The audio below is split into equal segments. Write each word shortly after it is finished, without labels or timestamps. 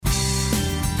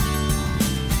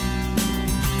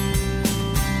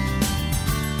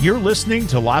You're listening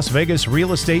to Las Vegas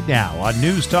Real Estate Now on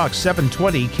News Talk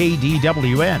 720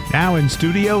 KDWN. Now in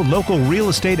studio, local real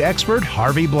estate expert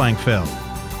Harvey Blankfeld.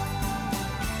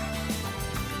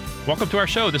 Welcome to our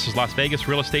show. This is Las Vegas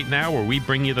Real Estate Now, where we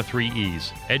bring you the 3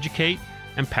 E's: educate,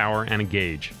 empower, and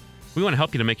engage. We want to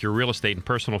help you to make your real estate and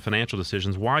personal financial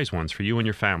decisions wise ones for you and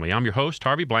your family. I'm your host,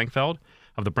 Harvey Blankfeld,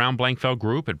 of the Brown Blankfeld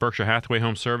Group at Berkshire Hathaway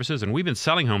Home Services, and we've been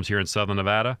selling homes here in Southern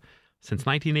Nevada since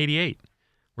 1988.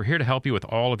 We're here to help you with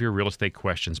all of your real estate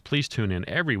questions. Please tune in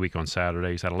every week on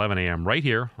Saturdays at 11 a.m. right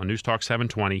here on News Talk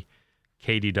 720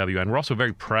 KDWN. We're also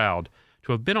very proud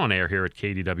to have been on air here at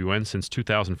KDWN since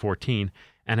 2014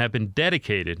 and have been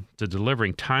dedicated to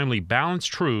delivering timely,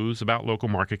 balanced truths about local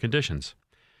market conditions.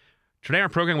 Today on our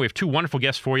program, we have 2 wonderful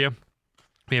guests for you.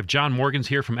 We have John Morgans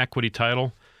here from Equity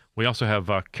Title. We also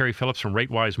have Kerry Phillips from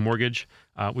RateWise Mortgage.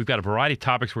 We've got a variety of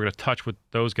topics we're going to touch with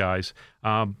those guys.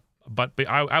 But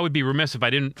I would be remiss if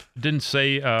I didn't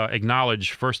say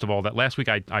acknowledge, first of all, that last week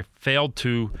I failed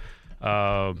to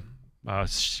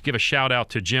give a shout out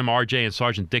to Jim, RJ, and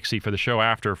Sergeant Dixie for the show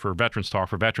after for Veterans Talk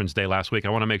for Veterans Day last week. I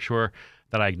want to make sure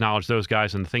that I acknowledge those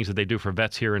guys and the things that they do for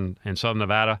vets here in Southern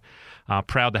Nevada.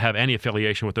 Proud to have any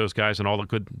affiliation with those guys and all the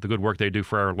good work they do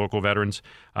for our local veterans.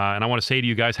 And I want to say to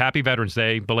you guys, Happy Veterans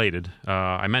Day, belated.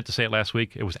 I meant to say it last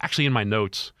week. It was actually in my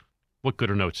notes. What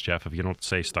good are notes, Jeff, if you don't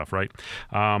say stuff, right?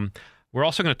 We're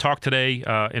also going to talk today,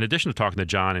 in addition to talking to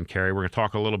John and Kerry, we're going to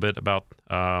talk a little bit about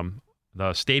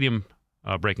the stadium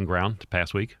breaking ground the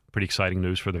past week. Pretty exciting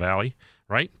news for the Valley,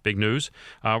 right? Big news.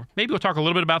 Maybe we'll talk a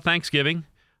little bit about Thanksgiving.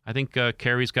 I think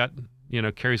Kerry's got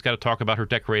to talk about her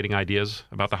decorating ideas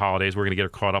about the holidays. We're going to get her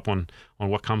caught up on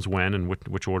what comes when and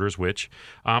which orders which.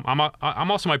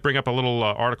 I'm also might bring up a little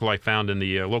article I found in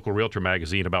the local Realtor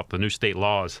magazine about the new state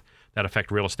laws that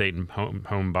affect real estate and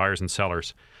home buyers and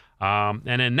sellers. And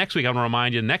then next week, I want to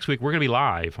remind you, next week we're going to be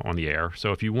live on the air.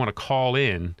 So if you want to call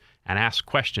in and ask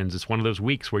questions, it's one of those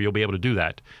weeks where you'll be able to do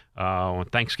that. On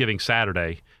Thanksgiving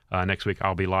Saturday next week,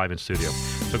 I'll be live in studio.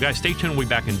 So guys, stay tuned. We'll be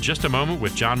back in just a moment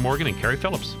with John Morgan and Kerry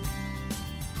Phillips.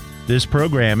 This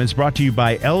program is brought to you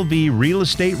by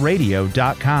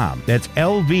lvrealestateradio.com. That's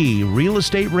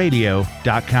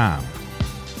lvrealestateradio.com.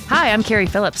 Hi, I'm Kerry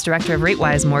Phillips, Director of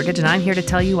RateWise Mortgage, and I'm here to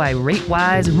tell you why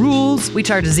RateWise rules. We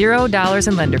charge $0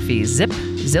 in lender fees. Zip,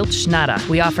 zilch, nada.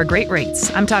 We offer great rates.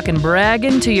 I'm talking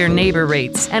bragging to your neighbor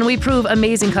rates. And we prove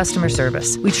amazing customer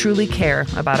service. We truly care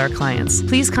about our clients.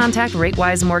 Please contact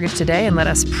RateWise Mortgage today and let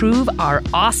us prove our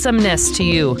awesomeness to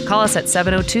you. Call us at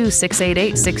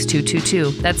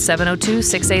 702-688-6222. That's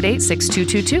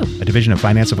 702-688-6222. A division of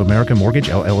Finance of America Mortgage,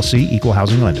 LLC, Equal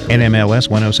Housing Lender, NMLS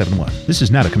 1071. This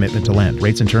is not a commitment to lend.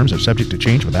 Rates and terms are subject to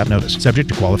change without notice. Subject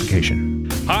to qualification.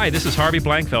 Hi, this is Harvey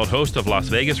Blankfeld, host of Las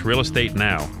Vegas Real Estate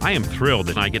Now. I am thrilled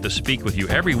that I get to speak with you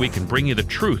every week and bring you the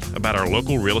truth about our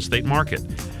local real estate market.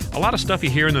 A lot of stuff you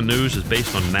hear in the news is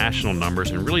based on national numbers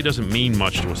and really doesn't mean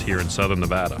much to us here in Southern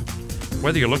Nevada.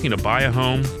 Whether you're looking to buy a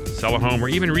home, sell a home, or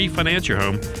even refinance your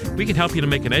home, we can help you to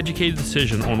make an educated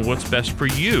decision on what's best for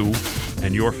you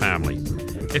and your family.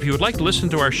 If you would like to listen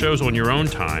to our shows on your own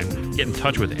time, get in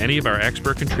touch with any of our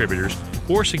expert contributors,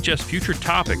 or suggest future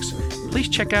topics, please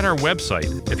check out our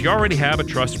website. If you already have a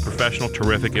trusted professional,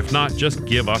 terrific. If not, just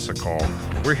give us a call.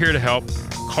 We're here to help.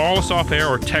 Call us off air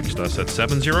or text us at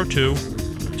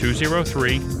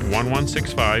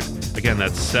 702-203-1165. Again,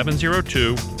 that's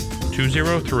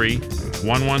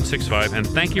 702-203-1165. And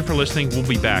thank you for listening. We'll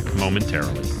be back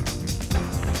momentarily.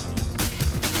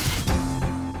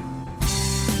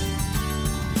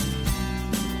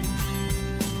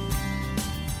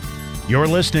 You're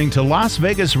listening to Las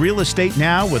Vegas Real Estate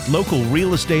Now with local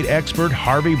real estate expert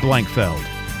Harvey Blankfeld.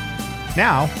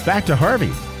 Now, back to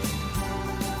Harvey.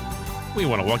 We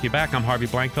want to welcome you back. I'm Harvey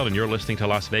Blankfeld, and you're listening to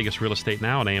Las Vegas Real Estate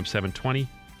Now on AM 720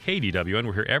 KDWN.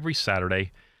 We're here every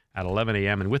Saturday at 11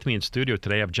 a.m. And with me in studio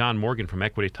today, I have John Morgan from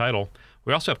Equity Title.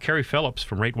 We also have Kerry Phillips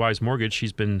from RateWise Mortgage.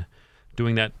 She's been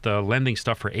doing that lending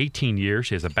stuff for 18 years.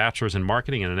 She has a bachelor's in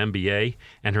marketing and an MBA,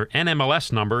 and her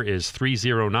NMLS number is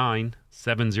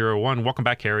 309701. Welcome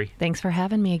back, Kerry. Thanks for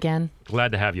having me again.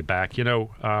 Glad to have you back. You know,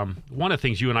 one of the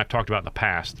things you and I have talked about in the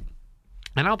past,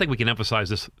 and I don't think we can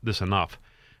emphasize this enough,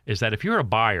 is that if you're a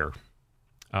buyer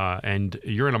and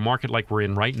you're in a market like we're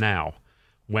in right now,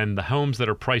 when the homes that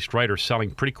are priced right are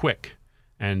selling pretty quick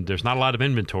and there's not a lot of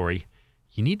inventory,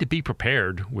 you need to be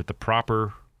prepared with the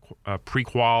proper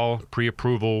pre-qual,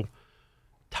 pre-approval.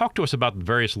 Talk to us about the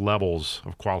various levels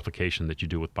of qualification that you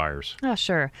do with buyers. Oh,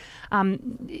 sure.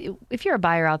 If you're a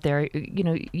buyer out there,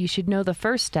 you should know the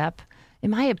first step,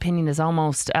 in my opinion, is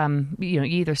almost, you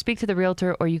either speak to the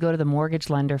realtor or you go to the mortgage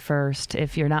lender first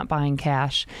if you're not buying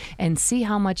cash and see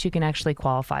how much you can actually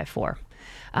qualify for.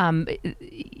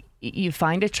 You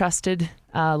find a trusted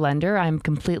lender. I'm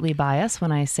completely biased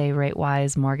when I say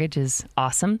RateWise Mortgage is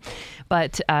awesome,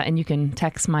 but and you can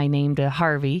text my name to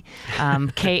Harvey,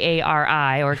 Kari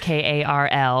or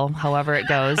Karl, however it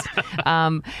goes.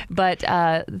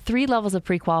 But 3 levels of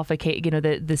pre-qualification. You know,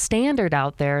 the standard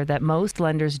out there that most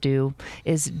lenders do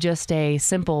is just a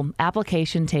simple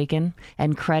application taken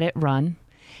and credit run,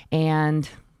 and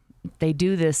they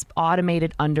do this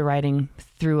automated underwriting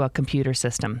through a computer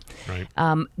system. Right.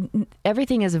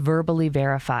 Everything is verbally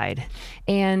verified,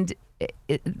 and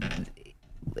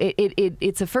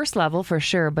it's a first level for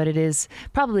sure, but it is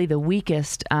probably the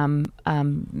weakest.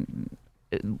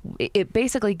 It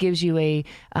basically gives you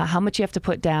how much you have to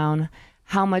put down,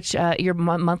 how much your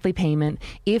monthly payment.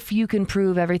 If you can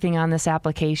prove everything on this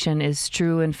application is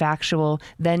true and factual,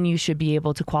 then you should be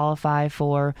able to qualify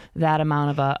for that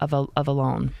amount of a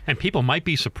loan. And people might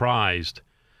be surprised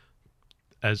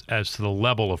as to the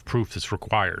level of proof that's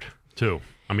required too.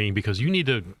 I mean, because you need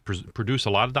to produce a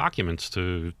lot of documents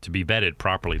to be vetted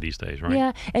properly these days, right?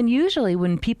 Yeah, and usually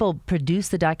when people produce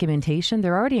the documentation,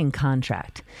 they're already in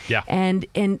contract. Yeah. And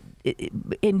in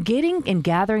getting and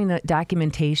gathering the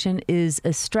documentation is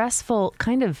a stressful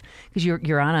kind of, because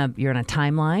you're on a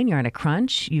timeline, you're on a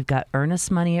crunch, you've got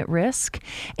earnest money at risk,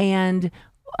 and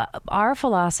our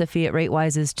philosophy at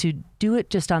RateWise is to do it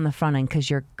just on the front end, because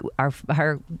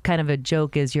our kind of a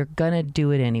joke is you're going to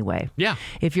do it anyway. Yeah.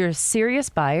 If you're a serious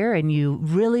buyer and you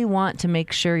really want to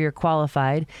make sure you're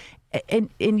qualified,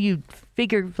 and you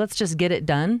figure, let's just get it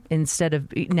done instead of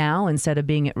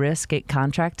being at risk at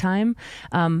contract time,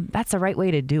 that's the right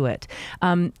way to do it.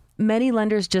 Many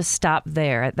lenders just stop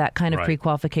there at that kind of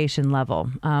pre-qualification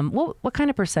level. What kind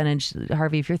of percentage,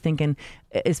 Harvey, if you're thinking,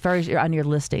 as far as you're on your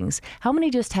listings, how many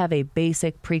just have a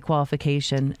basic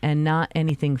pre-qualification and not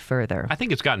anything further? I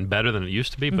think it's gotten better than it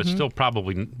used to be, but still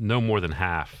probably no more than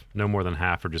half. No more than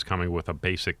half are just coming with a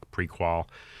basic pre-qual.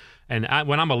 And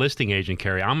when I'm a listing agent,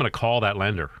 Kari, I'm going to call that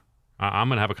lender. I'm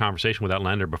going to have a conversation with that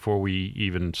lender before we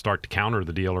even start to counter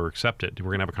the deal or accept it.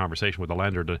 We're going to have a conversation with the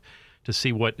lender to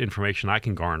see what information I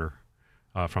can garner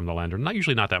from the lender.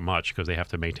 Usually not that much, because they have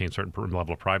to maintain a certain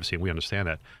level of privacy, and we understand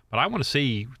that. But I want to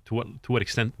see to what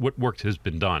extent what work has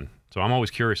been done. So I'm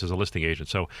always curious as a listing agent.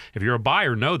 So if you're a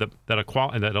buyer, know that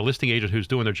a listing agent who's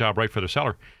doing their job right for their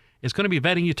seller is going to be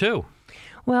vetting you too.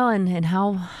 Well, and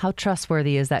how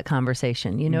trustworthy is that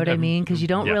conversation? You know what I mean? Because you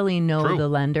don't really know the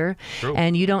lender. True.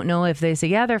 And you don't know if they say,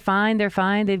 yeah, they're fine,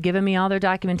 they've given me all their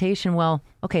documentation. Well,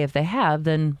 okay, if they have,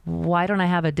 then why don't I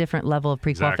have a different level of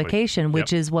pre-qualification,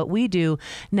 which is what we do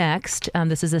next.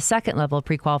 This is a second level of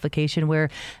pre-qualification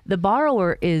where the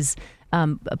borrower is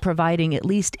providing at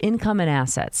least income and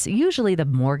assets. Usually the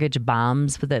mortgage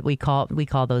bombs that we call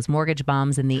those mortgage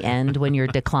bombs in the end when you're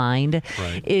declined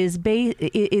is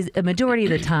a majority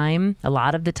of the time, a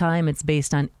lot of the time, it's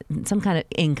based on some kind of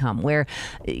income where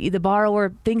the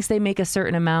borrower thinks they make a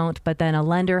certain amount, but then a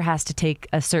lender has to take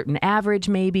a certain average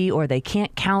maybe, or they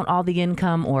can't count all the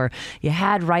income, or you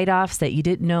had write-offs that you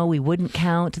didn't know we wouldn't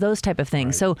count, those type of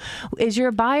things. So as you're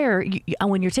a buyer,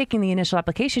 when you're taking the initial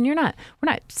application, we're not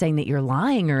saying that you're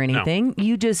lying or anything. No.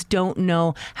 You just don't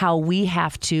know how we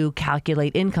have to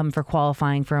calculate income for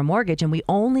qualifying for a mortgage, and we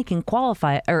only can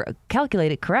qualify or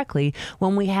calculate it correctly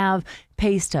when we have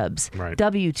pay stubs,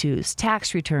 W-2s,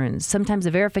 tax returns, sometimes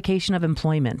a verification of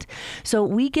employment. So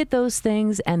we get those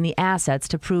things and the assets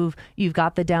to prove you've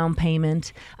got the down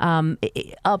payment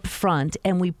up front,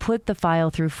 and we put the file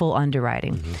through full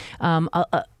underwriting.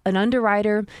 An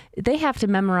underwriter, they have to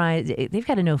memorize, they've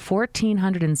got to know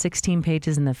 1,416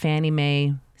 pages in the Fannie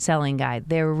Mae selling guide.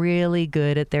 They're really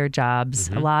good at their jobs.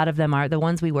 A lot of them are. The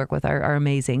ones we work with are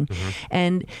amazing.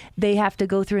 And they have to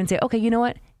go through and say, okay, you know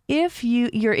what? If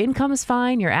your income is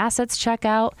fine, your assets check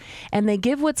out, and they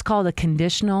give what's called a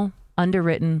conditional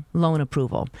underwritten loan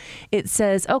approval. It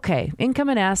says, okay, income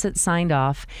and assets signed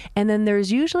off, and then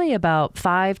there's usually about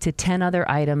 5 to 10 other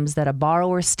items that a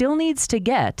borrower still needs to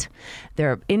get.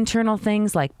 There are internal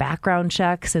things like background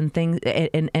checks and things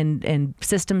and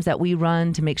systems that we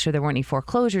run to make sure there weren't any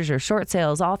foreclosures or short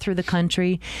sales all through the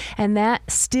country, and that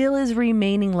still is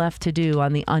remaining left to do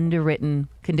on the underwritten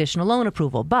conditional loan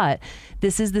approval. But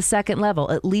this is the second level.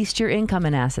 At least your income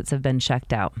and assets have been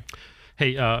checked out.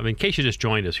 Hey, in case you just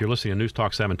joined us, you're listening to News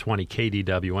Talk 720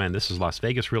 KDWN. This is Las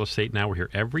Vegas Real Estate Now. We're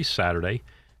here every Saturday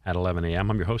at 11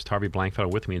 a.m. I'm your host, Harvey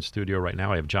Blankfetter. With me in studio right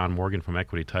now, I have John Morgan from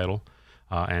Equity Title.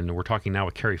 And we're talking now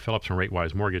with Kari Phillips from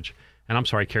RateWise Mortgage. And I'm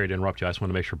sorry, Kari, to interrupt you. I just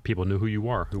want to make sure people knew who you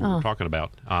are, who we were talking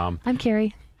about. I'm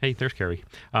Kari. Hey, there's Kari.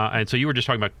 And so you were just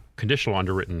talking about conditional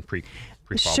underwritten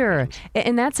pre-qualifications. Sure,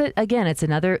 and that's again, it's a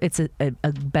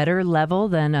better level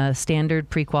than a standard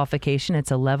pre-qualification.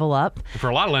 It's a level up. For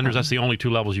a lot of lenders, that's the only 2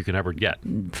 levels you can ever get.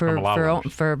 For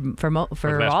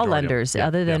all lenders,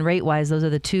 other than RateWise, those are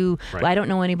the 2. Right. I don't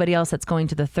know anybody else that's going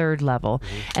to the 3rd level.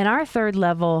 Mm-hmm. And our 3rd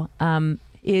level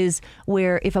is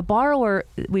where if a borrower,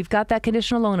 we've got that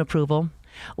conditional loan approval,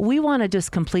 we want to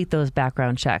just complete those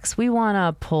background checks. We want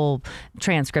to pull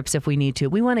transcripts if we need to.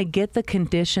 We want to get the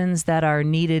conditions that are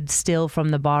needed still from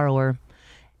the borrower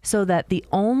so that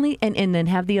and then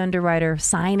have the underwriter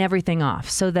sign everything off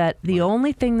so that the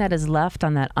only thing that is left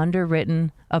on that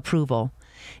underwritten approval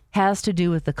has to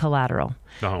do with the collateral,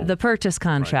 the purchase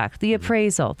contract, the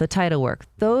appraisal, the title work.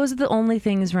 Those are the only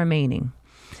things remaining.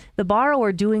 The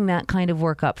borrower doing that kind of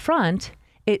work up front,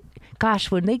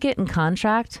 when they get in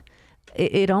contract,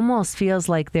 it almost feels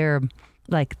like they're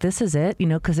like, this is it,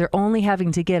 because they're only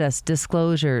having to get us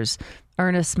disclosures,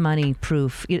 earnest money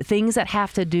proof, things that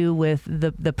have to do with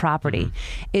the property.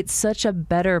 Mm-hmm. It's such a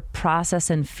better process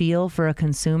and feel for a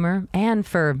consumer and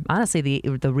for, honestly,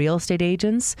 the real estate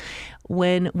agents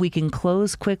when we can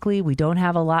close quickly. We don't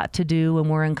have a lot to do when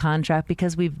we're in contract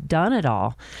because we've done it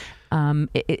all.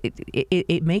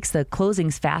 It makes the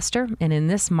closings faster, and in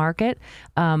this market,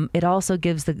 it also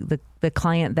gives the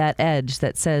client that edge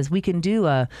that says we can do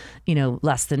a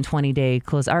less than 20-day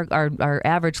close. Our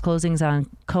average closings on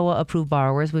COA approved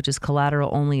borrowers, which is collateral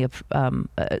only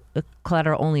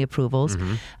approvals,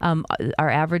 our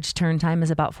average turn time is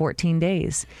about 14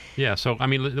 days. Yeah, so I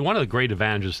mean, one of the great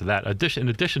advantages to that, in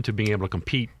addition to being able to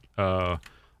compete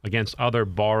against other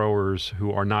borrowers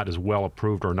who are not as well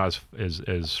approved or not as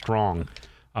strong,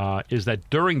 is that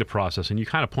during the process, and you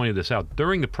kind of pointed this out,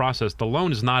 during the process, the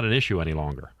loan is not an issue any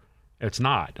longer. It's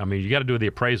not. I mean, you got to do the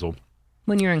appraisal.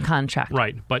 When you're in contract.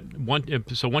 Right. But once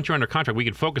you're under contract, we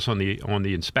can focus on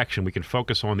the inspection. We can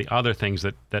focus on the other things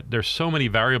that there's so many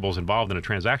variables involved in a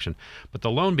transaction. But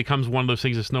the loan becomes one of those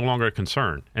things that's no longer a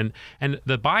concern. And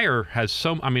the buyer has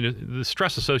the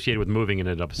stress associated with moving in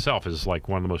and of itself is like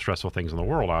one of the most stressful things in the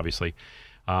world, obviously.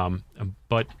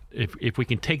 But if we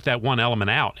can take that one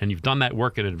element out and you've done that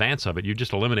work in advance of it, you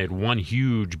just eliminate one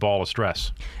huge ball of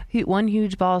stress. One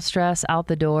huge ball of stress out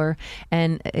the door.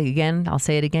 And again, I'll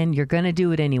say it again, you're going to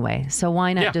do it anyway. So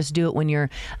why not just do it when you're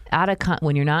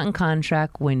when you're not in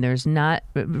contract, when there's not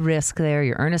risk there,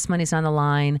 your earnest money's on the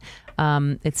line.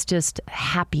 It's just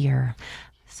happier.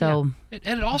 So,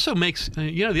 and it also makes,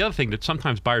 the other thing that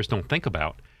sometimes buyers don't think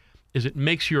about is it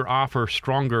makes your offer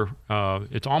stronger.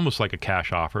 It's almost like a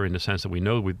cash offer in the sense that we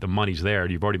know the money's there.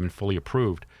 You've already been fully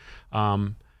approved.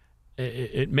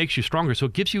 It makes you stronger, so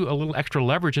it gives you a little extra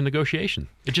leverage in negotiation.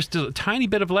 It just a tiny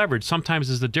bit of leverage sometimes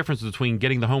is the difference between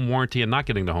getting the home warranty and not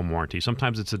getting the home warranty.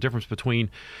 Sometimes it's the difference between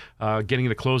getting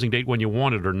the closing date when you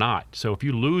want it or not. So if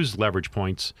you lose leverage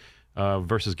points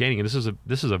versus gaining, and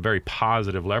this is a very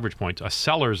positive leverage point.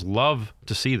 Sellers love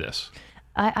to see this.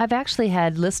 I've actually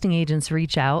had listing agents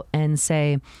reach out and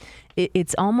say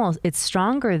it's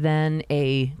stronger than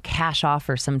a cash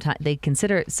offer. Sometimes they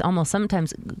consider it's almost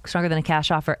sometimes stronger than a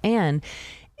cash offer. And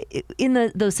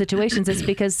in those situations, it's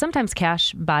because sometimes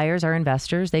cash buyers are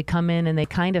investors. They come in and they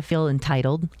kind of feel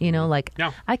entitled,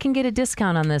 I can get a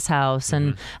discount on this house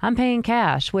and I'm paying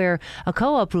cash. Where a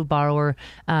co-approved borrower,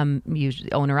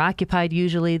 owner occupied,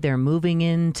 usually they're moving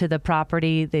into the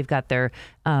property. They've got their,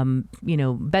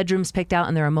 bedrooms picked out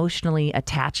and they're emotionally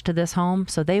attached to this home.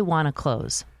 So they want to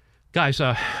close. Guys,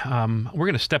 we're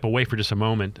going to step away for just a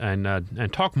moment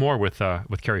and talk more with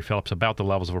Carrie Phillips about the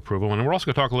levels of approval. And we're also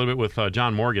going to talk a little bit with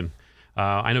John Morgan.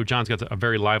 I know John's got a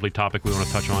very lively topic we want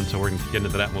to touch on, so we're going to get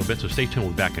into that in a little bit. So stay tuned. We'll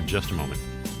be back in just a moment.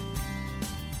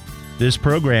 This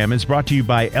program is brought to you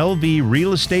by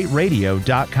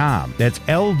LVRealEstateRadio.com. That's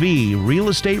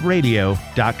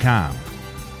LVRealEstateRadio.com.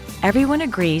 Everyone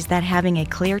agrees that having a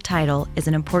clear title is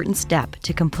an important step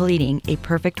to completing a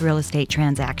perfect real estate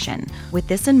transaction. With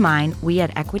this in mind, we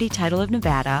at Equity Title of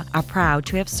Nevada are proud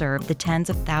to have served the tens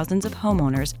of thousands of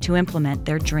homeowners to implement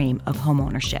their dream of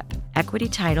homeownership. Equity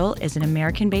Title is an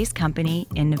American-based company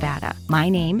in Nevada. My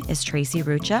name is Tracy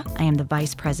Rucha. I am the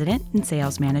Vice President and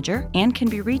Sales Manager and can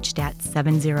be reached at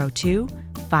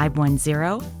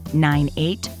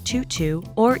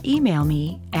 702-510-9822 or email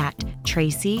me at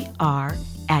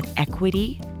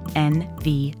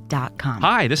tracyr@equitynv.com.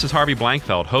 Hi, this is Harvey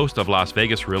Blankfeld, host of Las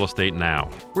Vegas Real Estate Now.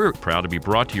 We're proud to be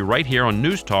brought to you right here on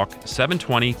News Talk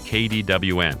 720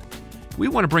 KDWN. We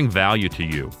want to bring value to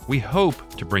you. We hope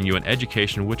to bring you an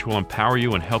education which will empower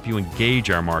you and help you engage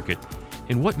our market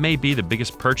in what may be the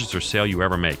biggest purchase or sale you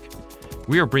ever make.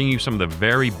 We are bringing you some of the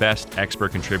very best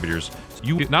expert contributors so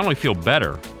you not only feel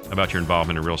better about your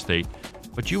involvement in real estate,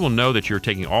 but you will know that you're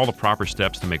taking all the proper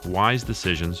steps to make wise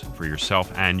decisions for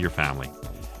yourself and your family.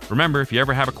 Remember, if you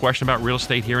ever have a question about real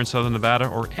estate here in Southern Nevada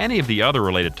or any of the other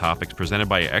related topics presented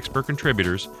by expert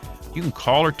contributors, you can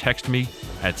call or text me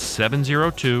at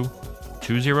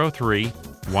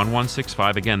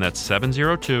 702-203-1165. Again, that's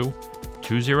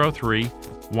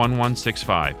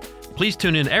 702-203-1165. Please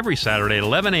tune in every Saturday at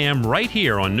 11 a.m. right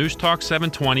here on News Talk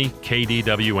 720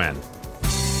 KDWN.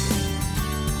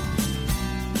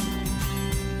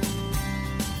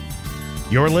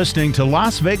 You're listening to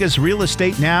Las Vegas Real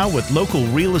Estate Now with local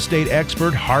real estate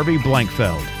expert Harvey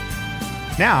Blankfeld.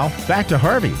 Now, back to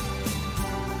Harvey.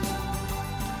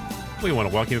 We want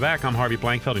to welcome you back. I'm Harvey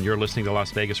Blankfeld, and you're listening to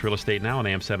Las Vegas Real Estate Now on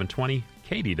AM 720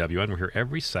 KDWN. We're here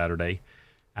every Saturday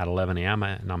at 11 a.m.,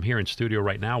 and I'm here in studio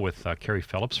right now with Kerry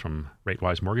Phillips from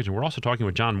RateWise Mortgage, and we're also talking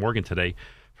with John Morgan today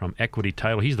from Equity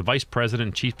Title. He's the Vice President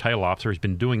and Chief Title Officer. He's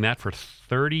been doing that for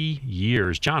 30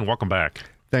 years. John, welcome back.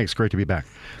 Thanks. Great to be back.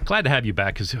 Glad to have you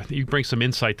back because you bring some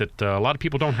insight that a lot of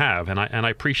people don't have, and I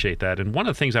appreciate that. And one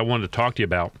of the things I wanted to talk to you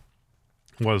about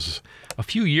was a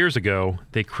few years ago,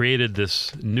 they created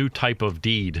this new type of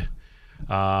deed.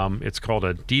 It's called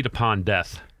a deed upon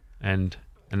death, and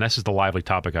this is the lively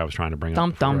topic I was trying to bring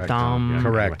up. Dum. Yeah,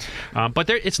 Correct. Anyway. But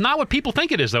it's not what people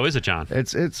think it is, though, is it, John?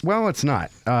 It's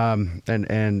not. The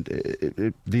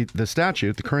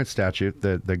statute, the current statute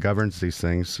that governs these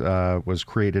things, was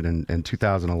created in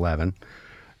 2011,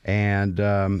 and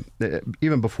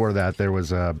even before that, there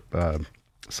was a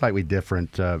slightly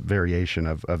different variation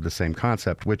of the same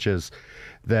concept, which is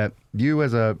that you,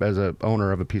 as a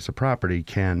owner of a piece of property,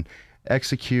 can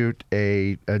execute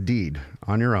a deed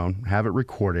on your own, have it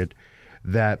recorded,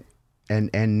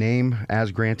 and name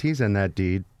as grantees in that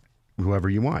deed whoever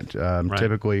you want. Right.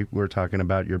 Typically, we're talking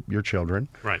about your children.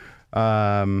 Right.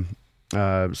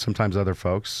 Sometimes other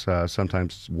folks,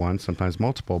 sometimes one, sometimes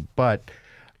multiple. But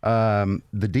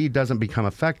the deed doesn't become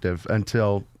effective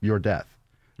until your death.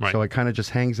 Right. So it kind of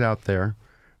just hangs out there,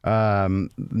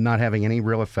 not having any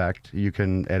real effect. You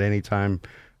can, at any time,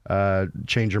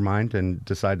 change your mind and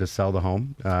decide to sell the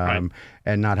home, and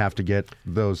not have to get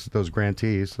those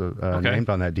grantees named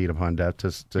on that deed upon death.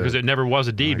 Because it never was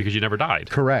a deed because you never died.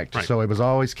 Correct. Right. So it was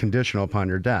always conditional upon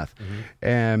your death. Mm-hmm.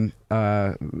 And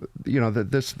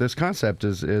this concept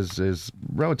is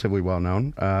relatively well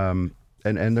known,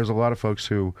 and there's a lot of folks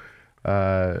who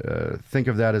think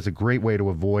of that as a great way to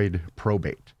avoid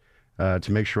probate,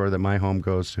 to make sure that my home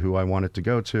goes to who I want it to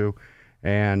go to,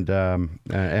 and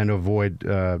avoid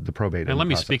the probate. And let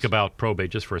me speak about probate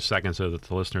just for a second so that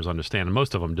the listeners understand. And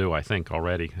most of them do, I think,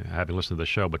 already, having listened to the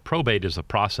show. But probate is a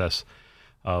process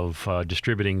of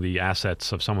distributing the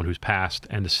assets of someone who's passed,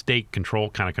 and the state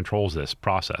controls this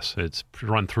process. It's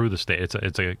run through the state.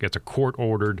 It's a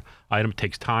court-ordered item. It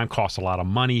takes time, costs a lot of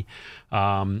money,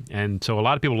 and so a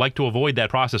lot of people like to avoid that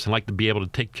process and like to be able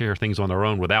to take care of things on their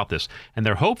own without this. And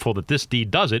they're hopeful that this deed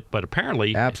does it, but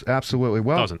apparently absolutely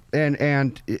well doesn't.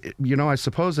 And I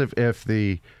suppose if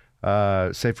the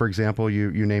say, for example,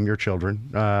 you name your children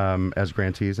as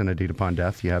grantees in a deed upon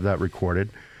death, you have that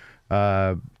recorded.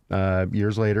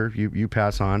 Years later, you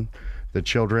pass on. The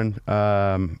children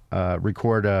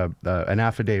record an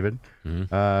affidavit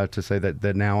to say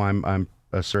that now I'm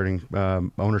asserting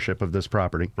ownership of this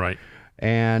property. Right.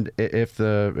 And if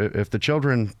the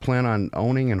children plan on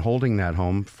owning and holding that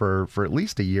home for at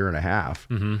least a year and a half,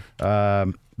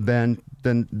 then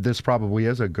this probably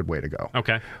is a good way to go.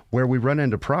 Okay. Where we run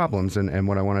into problems, and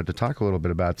what I wanted to talk a little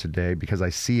bit about today, because I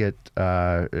see it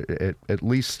at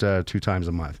least 2 times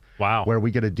a month. Wow. Where we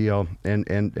get a deal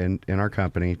in our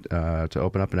company to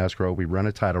open up an escrow. We run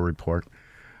a title report,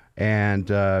 and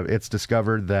it's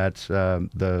discovered that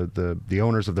the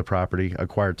owners of the property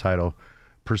acquired title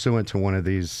pursuant to one of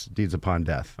these deeds upon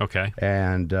death. Okay.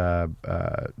 And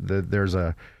there's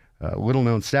a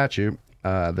little-known statute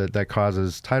that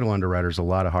causes title underwriters a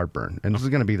lot of heartburn. And this is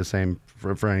going to be the same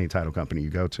for any title company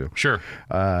you go to. Sure.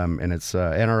 And it's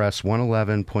NRS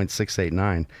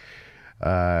 111.689.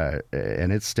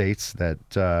 And it states that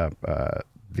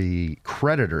the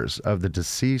creditors of the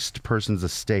deceased person's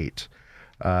estate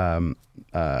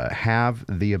have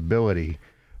the ability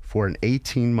for an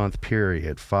 18-month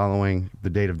period following the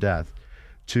date of death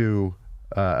to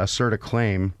assert a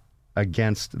claim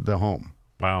against the home.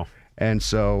 Wow. And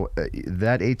so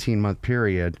that 18-month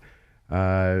period,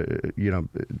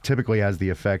 typically has the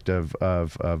effect of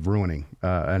ruining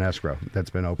an escrow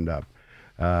that's been opened up.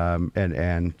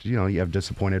 And you have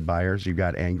disappointed buyers. You've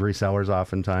got angry sellers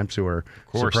oftentimes who are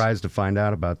surprised to find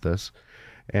out about this.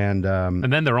 And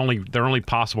then their only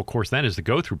possible course then is to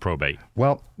go through probate.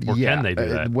 Well, or yeah, can they do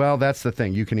that? Well, that's the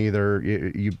thing. You can either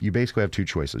you basically have two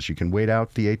choices. You can wait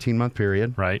out the 18-month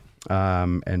period, right?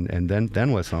 And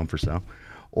then list home for sale,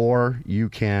 or you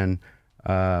can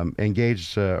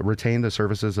retain the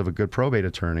services of a good probate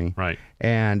attorney, right?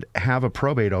 And have a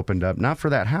probate opened up, not for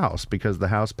that house because the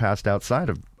house passed outside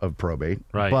of probate,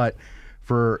 right? But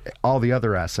for all the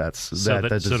other assets so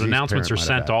the announcements are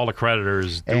sent to all the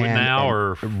creditors. Do it now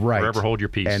or forever hold your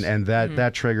peace. And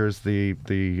that triggers the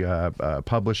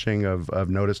publishing of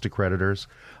notice to creditors.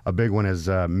 A big one is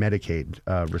Medicaid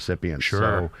recipients. Sure.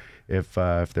 So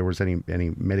if there was any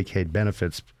Medicaid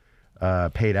benefits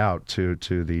paid out to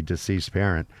the deceased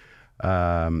parent,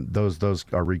 those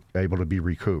are able to be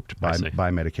recouped by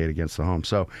Medicaid against the home.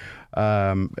 So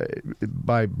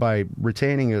by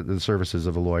retaining the services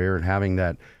of a lawyer and having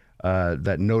that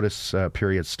notice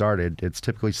period started, it's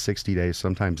typically 60 days,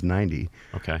 sometimes 90,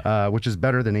 which is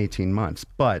better than 18 months,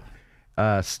 but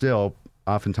still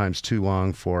oftentimes too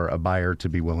long for a buyer to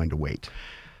be willing to wait.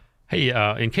 Hey,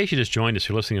 in case you just joined us,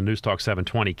 you're listening to News Talk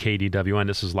 720 KDWN.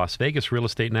 This is Las Vegas Real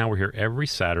Estate Now. We're here every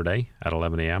Saturday at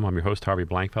 11 a.m. I'm your host, Harvey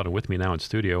Blankfeld, and with me now in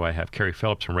studio, I have Carrie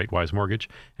Phillips from RateWise Mortgage,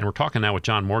 and we're talking now with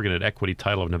John Morgan at Equity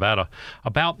Title of Nevada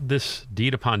about this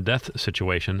deed upon death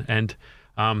situation. And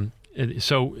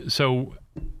so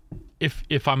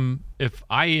if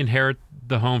I inherit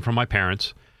the home from my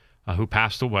parents who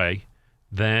passed away,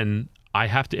 then I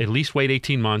have to at least wait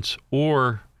 18 months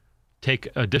or take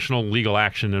additional legal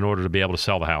action in order to be able to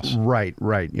sell the house. Right.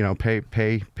 You know, pay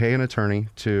an attorney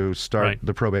to start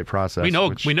the probate process.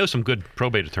 We know some good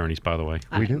probate attorneys, by the way.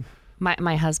 We do.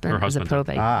 My husband is a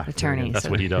probate attorney. That's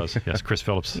what he does. Yes, Chris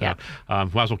Phillips. Yeah.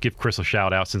 Might as well give Chris a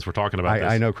shout out since we're talking about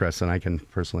this. I know Chris, and I can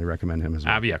personally recommend him as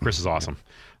well. Yeah, Chris is awesome.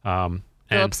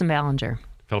 Phillips and Ballinger.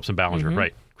 Mm-hmm.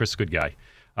 Right. Chris is a good guy.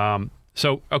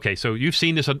 So you've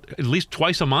seen this at least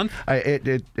twice a month?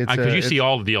 Because you see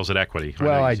all the deals at Equity. Right?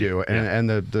 Well, I do, and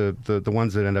the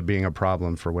ones that end up being a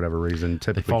problem for whatever reason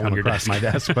typically come across my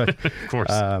desk. But of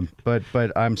course,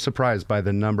 but I'm surprised by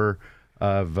the number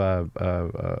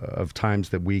of times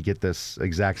that we get this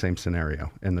exact same scenario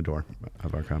in the door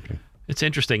of our company. It's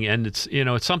interesting, and it's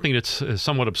something that's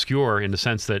somewhat obscure in the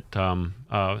sense that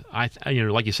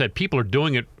like you said, people are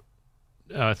doing it.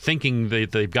 Thinking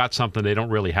they've got something they don't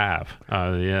really have,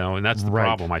 and that's the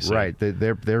problem. I see. Right,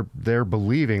 they're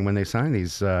believing when they sign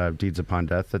these deeds upon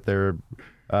death that they're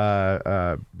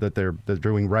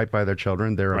doing right by their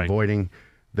children. They're avoiding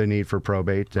the need for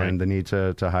probate and the need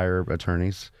to hire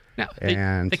attorneys. Now,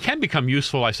 they can become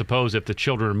useful, I suppose, if the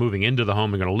children are moving into the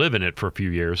home and going to live in it for a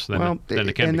few years. Then it can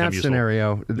become in that useful.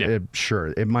 Scenario, sure,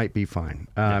 it might be fine.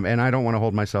 And I don't want to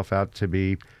hold myself out to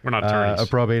be we're not attorneys. A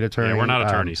probate attorney. Yeah, we're not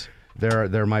attorneys.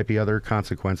 There might be other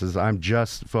consequences. I'm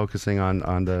just focusing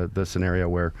on the scenario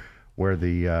where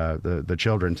the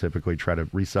children typically try to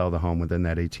resell the home within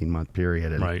that 18-month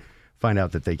period and find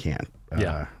out that they can't.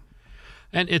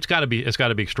 And it's got to be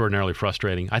extraordinarily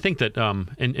frustrating. I think that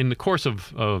in the course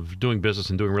of doing business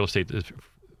and doing real estate,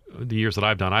 the years that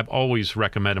I've done, I've always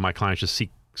recommended my clients just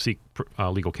seek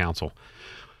legal counsel.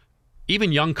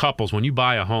 Even young couples, when you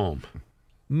buy a home,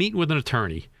 meet with an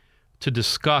attorney to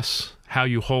discuss how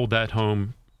you hold that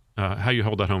home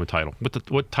in title.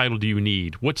 What title do you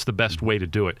need? What's the best way to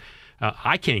do it?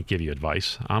 I can't give you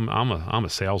advice. I'm a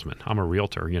salesman. I'm a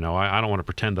realtor. I don't want to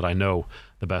pretend that I know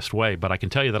the best way, but I can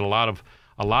tell you that a lot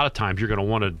of times you're going to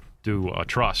want to do a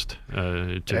trust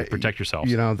to protect yourself.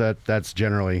 That's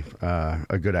generally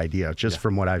a good idea, just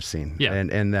from what I've seen. Yeah.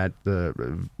 And that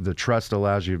the trust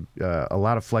allows you a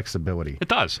lot of flexibility. It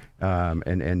does.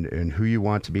 And who you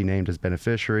want to be named as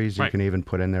beneficiaries. You can even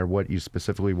put in there what you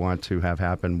specifically want to have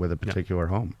happen with a particular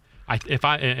home. I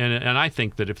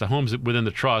think that if the home's within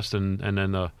the trust and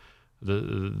then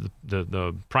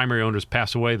the primary owners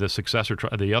pass away, the successor,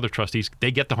 the other trustees,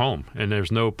 they get the home, and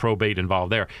there's no probate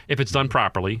involved there. If it's done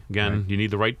properly, again, you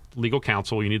need the right legal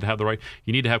counsel. You need to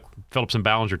have Phillips and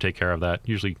Ballinger take care of that.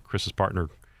 Usually, Chris's partner,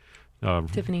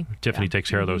 Tiffany takes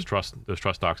care of those trust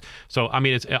docs. So, I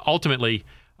mean, it's ultimately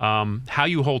how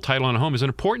you hold title on a home is an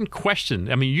important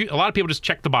question. I mean, a lot of people just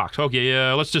check the box. Okay,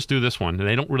 yeah, let's just do this one, and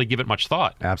they don't really give it much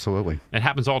thought. Absolutely, it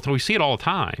happens all the time. We see it all the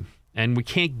time. And we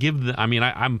can't give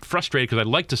I'm frustrated because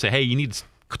I'd like to say, hey, you need to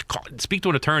speak to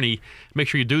an attorney. Make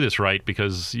sure you do this right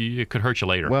because it could hurt you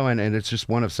later. Well, and it's just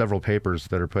one of several papers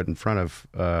that are put in front of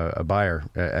a buyer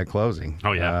at closing.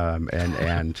 Oh, yeah.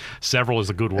 And several is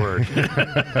a good word.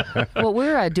 What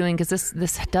we're doing, because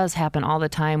this does happen all the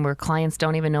time where clients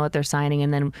don't even know what they're signing.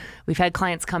 And then we've had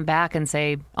clients come back and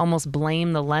say, almost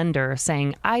blame the lender,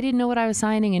 saying, I didn't know what I was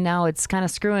signing and now it's kind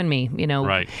of screwing me,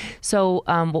 Right. So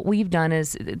what we've done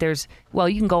is you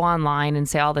can go online and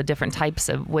say all the different types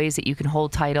of ways that you can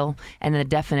hold title and the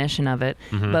definition of it.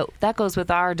 Mm-hmm. But that goes with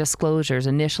our disclosures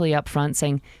initially up front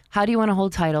saying, how do you want to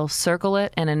hold title? Circle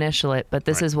it and initial it, but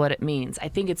this is what it means. I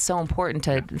think it's so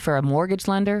important for a mortgage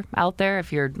lender out there,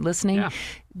 if you're listening,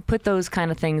 put those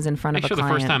kind of things in front Make of a sure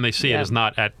client. the first time they see it is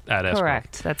not at escrow.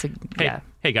 Correct. That's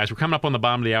Hey guys, we're coming up on the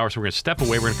bottom of the hour, so we're going to step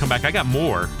away. We're going to come back. I got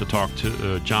more to talk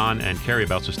to John and Carrie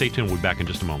about, so stay tuned. We'll be back in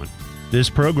just a moment. This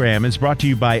program is brought to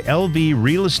you by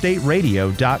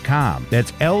LVRealEstateRadio.com.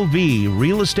 That's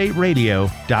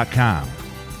LVRealEstateRadio.com.